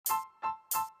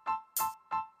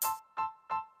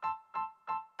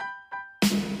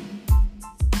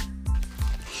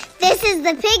This is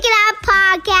the Pick It Up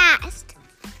Podcast.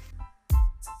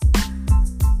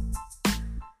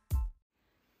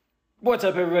 What's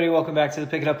up, everybody? Welcome back to the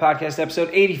Pick It Up Podcast, episode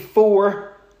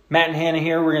 84. Matt and Hannah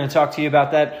here. We're going to talk to you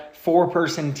about that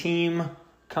 4-person team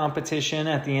competition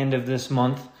at the end of this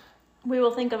month. We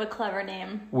will think of a clever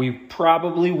name. We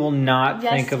probably will not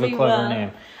think of a clever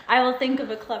name. I will think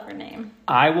of a clever name.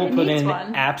 I will put in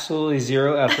absolutely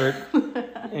zero effort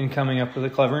in coming up with a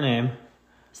clever name.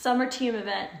 Summer team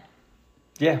event.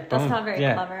 Yeah. That's not very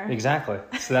clever. Exactly.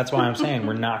 So that's why I'm saying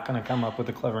we're not going to come up with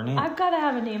a clever name. I've got to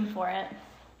have a name for it.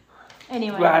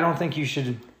 Anyway. Well, I don't think you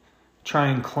should try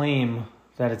and claim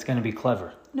that it's going to be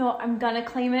clever. No, I'm going to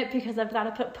claim it because I've got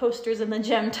to put posters in the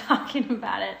gym talking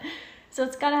about it. So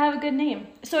it's got to have a good name.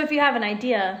 So if you have an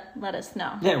idea, let us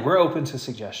know. Yeah, we're open to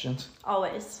suggestions.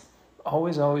 Always.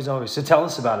 Always, always, always. So tell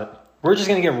us about it. We're just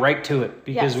going to get right to it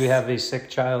because we have a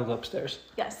sick child upstairs.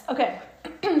 Yes. Okay.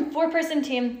 4-person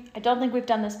team. I don't think we've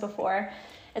done this before.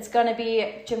 It's going to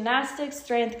be gymnastics,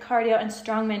 strength, cardio, and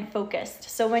strongman focused.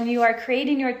 So when you are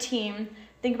creating your team,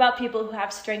 think about people who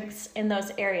have strengths in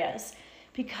those areas.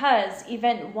 Because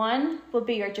event 1 will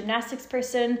be your gymnastics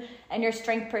person and your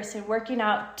strength person working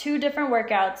out 2 different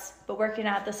workouts, but working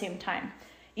out at the same time.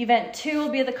 Event 2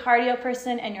 will be the cardio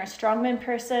person and your strongman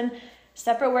person,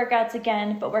 separate workouts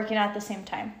again, but working out at the same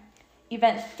time.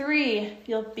 Event 3,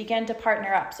 you'll begin to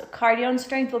partner up. So cardio and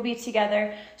strength will be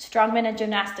together, strongman and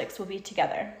gymnastics will be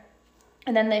together.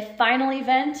 And then the final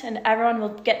event, and everyone will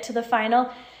get to the final,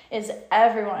 is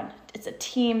everyone. It's a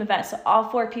team event, so all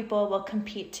 4 people will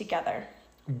compete together.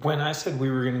 When I said we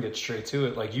were going to get straight to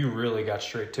it, like, you really got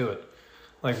straight to it.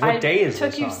 Like, what day is this I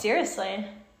took you on? Seriously.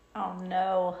 Oh,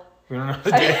 no. We don't know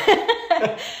the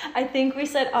day. I think we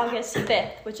said August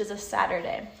 5th, which is a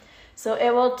Saturday. So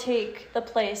it will take the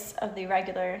place of the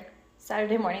regular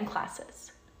Saturday morning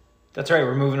classes. That's right.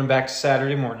 We're moving them back to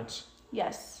Saturday mornings.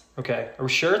 Yes. Okay. Are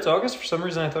we sure it's August? For some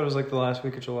reason, I thought it was like the last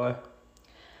week of July.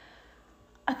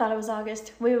 I thought it was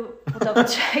August. We'll double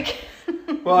check.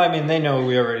 Well, I mean, they know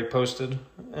we already posted,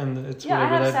 and it's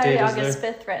whatever that date is there. Yeah, I have Saturday, August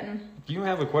 5th written. You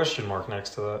have a question mark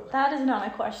next to that. That is not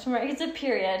a question mark. It's a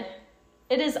period.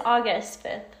 It is August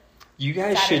 5th. You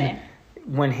guys Saturday.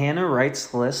 should, when Hannah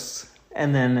writes lists,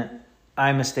 and then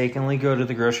I mistakenly go to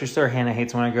the grocery store. Hannah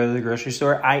hates when I go to the grocery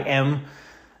store. I am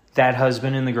that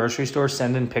husband in the grocery store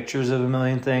sending pictures of a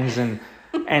million things and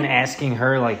asking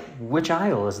her, like, which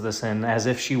aisle is this in, as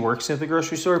if she works at the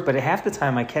grocery store. But half the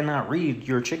time, I cannot read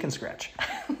your chicken scratch.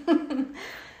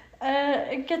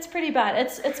 It gets pretty bad.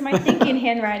 It's my thinking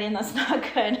handwriting that's not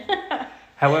good.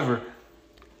 However,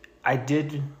 I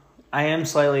am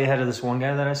slightly ahead of this one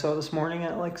guy that I saw this morning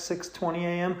at like 6:20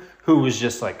 a.m. who was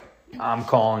just like, I'm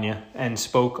calling you, and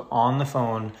spoke on the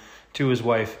phone to his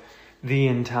wife the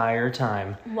entire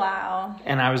time. Wow.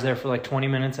 And I was there for like 20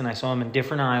 minutes, and I saw him in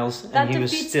different aisles, that and he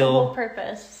was defeats still the whole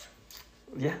purpose.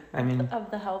 Yeah, I mean,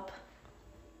 of the help.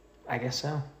 I guess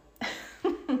so.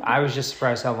 I was just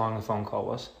surprised how long the phone call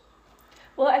was.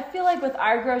 Well, I feel like with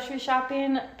our grocery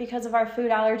shopping, because of our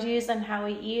food allergies and how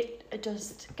we eat, it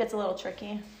just gets a little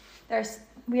tricky.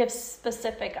 We have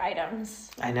specific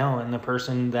items. I know, and the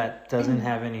person that doesn't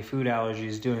have any food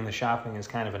allergies doing the shopping is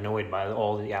kind of annoyed by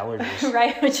all the allergies.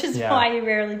 Right, which is why you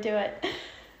rarely do it.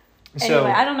 So,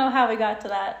 anyway, I don't know how we got to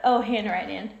that. Oh,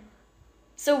 handwriting.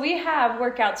 So we have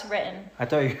workouts written. I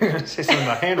thought you were going to say something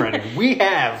about handwriting. We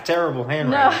have terrible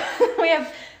handwriting. No, we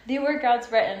have the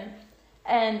workouts written.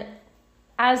 And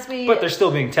but they're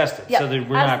still being tested. Yeah, so as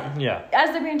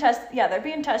they're being tested, they're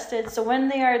being tested. So when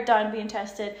they are done being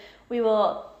tested, we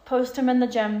will post them in the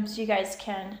gym so you guys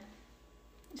can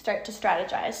start to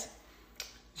strategize.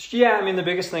 Yeah, I mean, the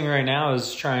biggest thing right now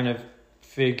is trying to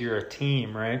figure a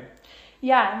team, right?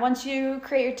 Yeah, once you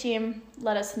create your team,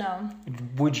 let us know.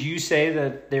 Would you say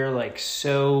that they're like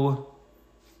so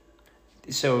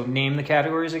name the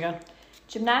categories again?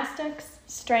 Gymnastics,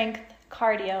 strength,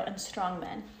 cardio, and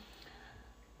strongman.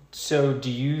 So do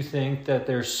you think that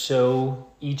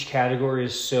each category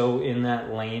is so in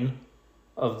that lane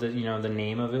of the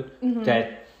name of it,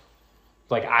 that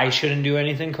like I shouldn't do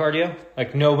anything cardio?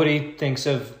 Like nobody thinks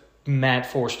of Matt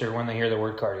Forster when they hear the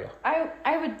word cardio.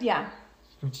 I would, yeah.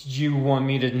 You want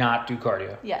me to not do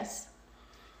cardio? Yes.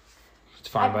 It's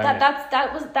fine by me.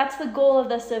 That's the goal of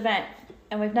this event,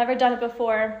 and we've never done it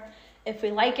before. If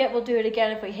we like it, we'll do it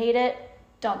again. If we hate it,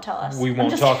 don't tell us. We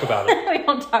won't talk about it. We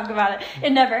won't talk about it. It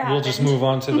never happened. We'll just move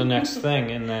on to the next thing,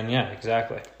 and then, yeah,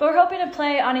 exactly. But we're hoping to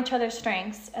play on each other's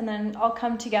strengths, and then all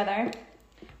come together,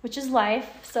 which is life.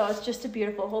 So it's just a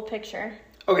beautiful whole picture.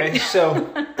 Okay,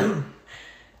 so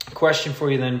question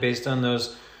for you then, based on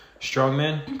those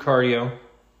strongman, cardio,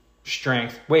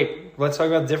 Strength. Wait, let's talk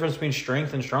about the difference between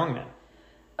strength and strongman.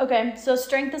 Okay, so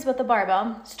strength is with the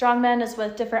barbell. Strongman is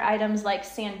with different items like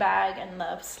sandbag and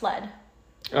the sled.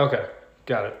 Okay,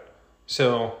 got it.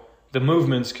 So the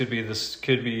movements will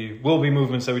be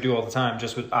movements that we do all the time,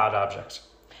 just with odd objects.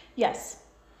 Yes.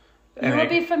 You will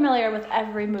be familiar with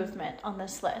every movement on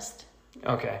this list.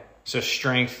 Okay, so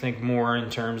strength, think more in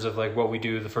terms of like what we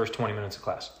do the first 20 minutes of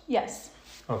class. Yes.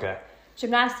 Okay.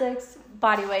 Gymnastics,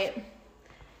 body weight,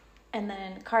 and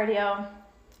then cardio,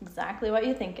 exactly what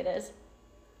you think it is.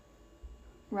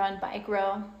 Run, bike,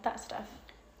 row, that stuff.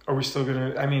 Are we still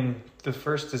gonna, the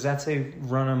first, does that say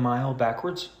run a mile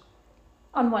backwards?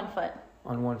 On one foot.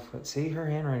 On one foot. See, her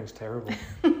handwriting's terrible.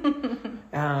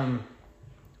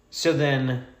 So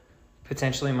then,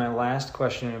 potentially my last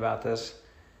question about this,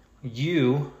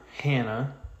 you,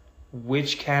 Hannah,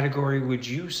 which category would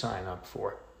you sign up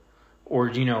for? Or,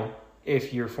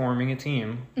 if you're forming a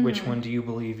team, which one do you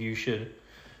believe you should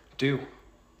do?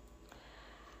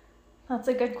 That's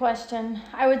a good question.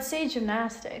 I would say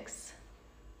gymnastics.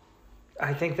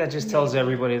 I think that just tells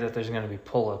everybody that there's going to be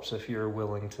pull-ups if you're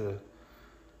willing to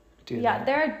do that. Yeah,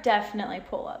 there are definitely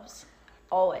pull-ups.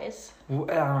 Always.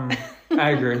 I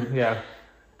agree, yeah.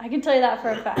 I can tell you that for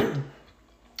a fact.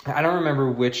 I don't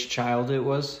remember which child it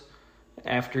was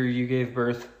after you gave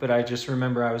birth, but I just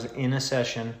remember I was in a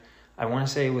session, I want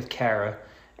to say with Kara,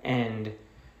 and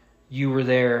you were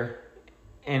there,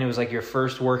 and it was like your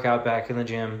first workout back in the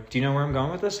gym. Do you know where I'm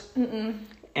going with this? Mm-mm.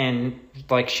 And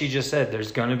like she just said,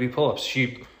 there's going to be pull-ups.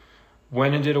 She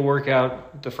went and did a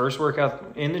workout, the first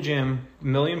workout in the gym,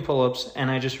 1,000,000 pull-ups,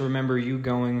 and I just remember you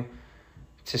going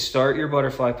to start your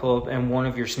butterfly pull-up and one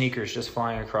of your sneakers just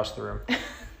flying across the room.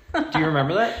 Do you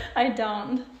remember that? I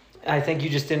don't. I think you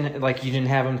just didn't, you didn't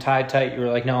have them tied tight. You were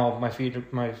like, no, my feet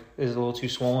is a little too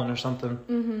swollen or something.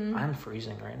 Mm-hmm. I'm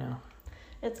freezing right now.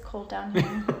 It's cold down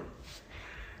here.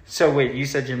 So wait, you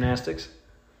said gymnastics?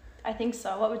 I think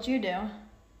so. What would you do?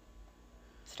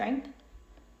 Strength?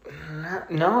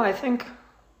 No, I think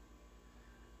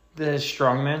the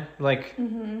strongman.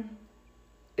 Mm-hmm.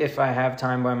 If I have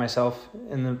time by myself,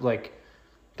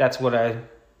 that's what I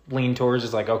lean towards.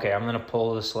 Is okay, I'm gonna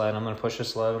pull the sled. I'm gonna push the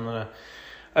sled.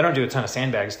 I don't do a ton of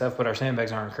sandbag stuff, but our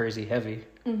sandbags aren't crazy heavy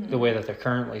the way that they're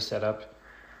currently set up.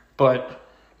 But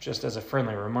just as a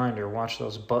friendly reminder, watch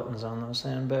those buttons on those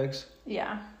sandbags.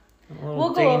 Yeah. We'll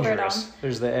go over them.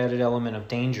 There's the added element of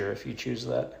danger if you choose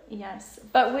that. Yes.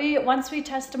 But once we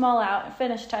test them all out,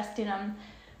 finish testing them,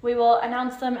 we will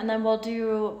announce them, and then we'll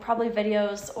do probably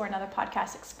videos or another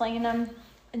podcast explaining them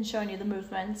and showing you the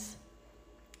movements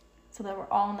so that we're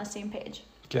all on the same page.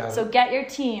 Got So it. get your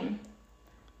team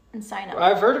and sign up.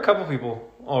 I've heard a couple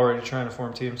people already trying to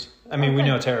form teams. We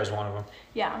know Tara's one of them.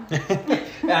 Yeah.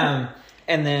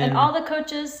 And then... And all the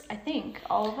coaches, I think,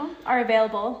 all of them, are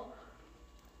available.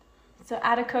 So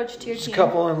add a coach to your There's team. a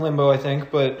couple in limbo, I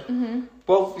think, but...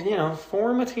 Well,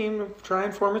 form a team. Try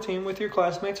and form a team with your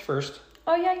classmates first.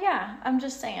 Oh, yeah. I'm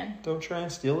just saying. Don't try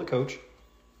and steal a coach.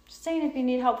 Just saying if you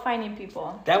need help finding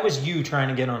people. That was you trying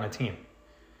to get on a team.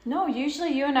 No, usually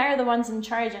you and I are the ones in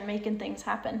charge and making things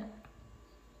happen.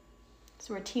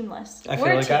 So we're teamless. I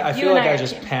We're a team. I You feel and like I are a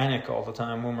just team. panic all the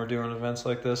time when we're doing events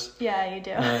like this. Yeah, you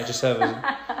do. And I just have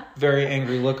a very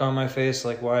angry look on my face,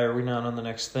 why are we not on the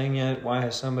next thing yet? Why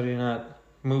has somebody not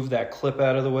moved that clip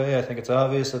out of the way? I think it's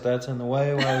obvious that that's in the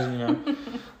way. Why is,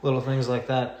 little things like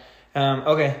that.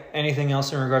 Okay, anything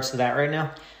else in regards to that right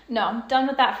now? No, I'm done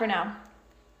with that for now.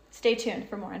 Stay tuned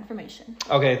for more information.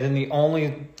 Okay, then the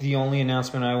only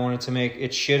announcement I wanted to make,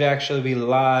 it should actually be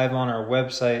live on our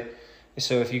website.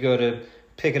 So if you go to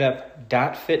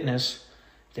pickitup.fitness,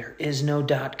 there is no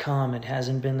 .com. It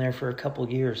hasn't been there for a couple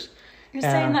years. You're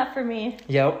saying that for me.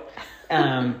 Yep.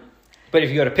 But if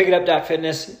you go to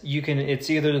pickup.fitness, it's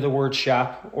either the word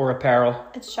shop or apparel.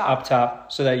 It's shop. Up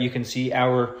top, so that you can see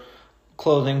our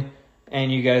clothing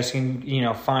and you guys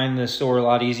can, find the store a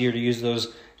lot easier to use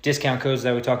those discount codes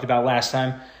that we talked about last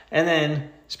time. And then,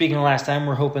 speaking of last time,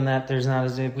 we're hoping that there's not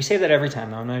we say that every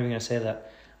time though, I'm not even going to say that.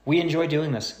 We enjoy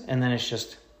doing this, and then it's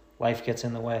just, life gets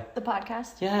in the way. The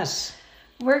podcast? Yes.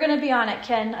 We're going to be on it,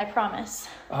 Ken, I promise.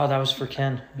 Oh, that was for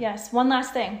Ken. Yes, one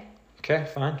last thing. Okay,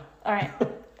 fine. All right.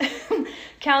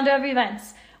 Calendar of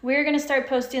events. We're going to start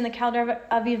posting the calendar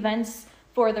of events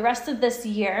for the rest of this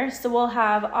year. So we'll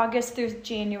have August through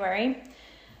January.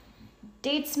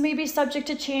 Dates may be subject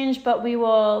to change, but we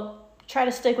will try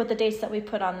to stick with the dates that we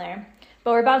put on there.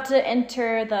 But we're about to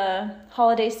enter the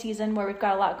holiday season where we've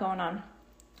got a lot going on.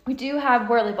 We do have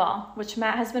Whirly Ball, which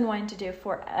Matt has been wanting to do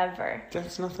forever.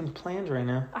 There's nothing planned right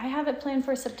now. I have it planned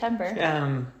for September.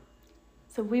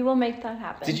 So we will make that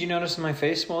happen. Did you notice my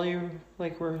face while you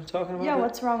were talking about Yeah, that?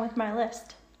 what's wrong with my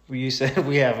list? You said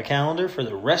we have a calendar for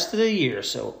the rest of the year,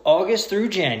 so August through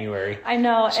January. I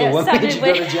know. So what made you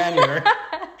go to January?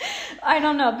 I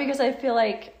don't know, because I feel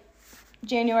like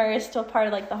January is still part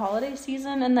of like the holiday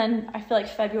season, and then I feel like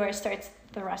February starts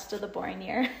the rest of the boring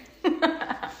year.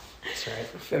 That's right.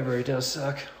 February does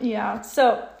suck. Yeah,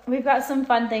 so we've got some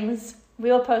fun things.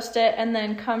 We will post it, and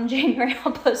then come January,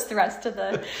 I'll post the rest of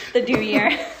the new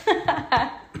year.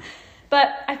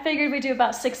 But I figured we'd do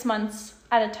about 6 months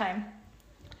at a time.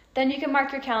 Then you can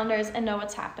mark your calendars and know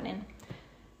what's happening,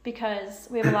 because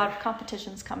we have a lot of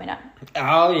competitions coming up.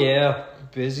 Oh, yeah.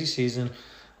 Busy season.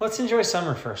 Let's enjoy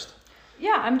summer first.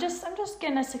 Yeah, I'm just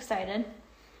getting us excited.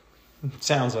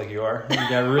 Sounds like you are. You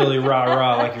got really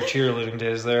rah-rah like your cheerleading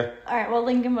days there. All right, well,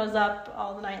 Lincoln was up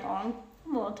all night long.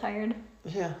 I'm a little tired.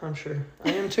 Yeah, I'm sure.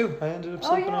 I am too. I ended up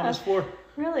sleeping on his floor.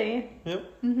 Really? Yep.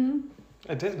 Mm-hmm.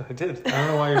 I did. I don't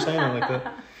know why you're saying it like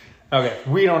that. Okay,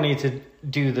 we don't need to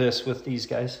do this with these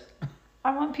guys.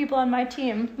 I want people on my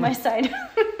team, my side.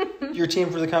 Your team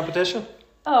for the competition?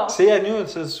 Oh. See, I knew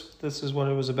this is what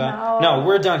it was about. No,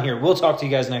 we're done here. We'll talk to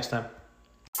you guys next time.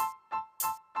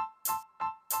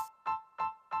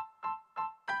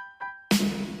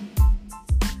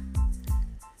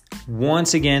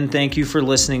 Once again, thank you for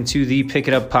listening to the Pick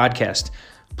It Up podcast.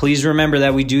 Please remember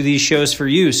that we do these shows for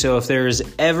you, so if there is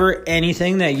ever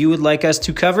anything that you would like us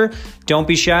to cover, don't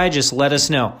be shy, just let us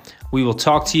know. We will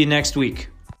talk to you next week.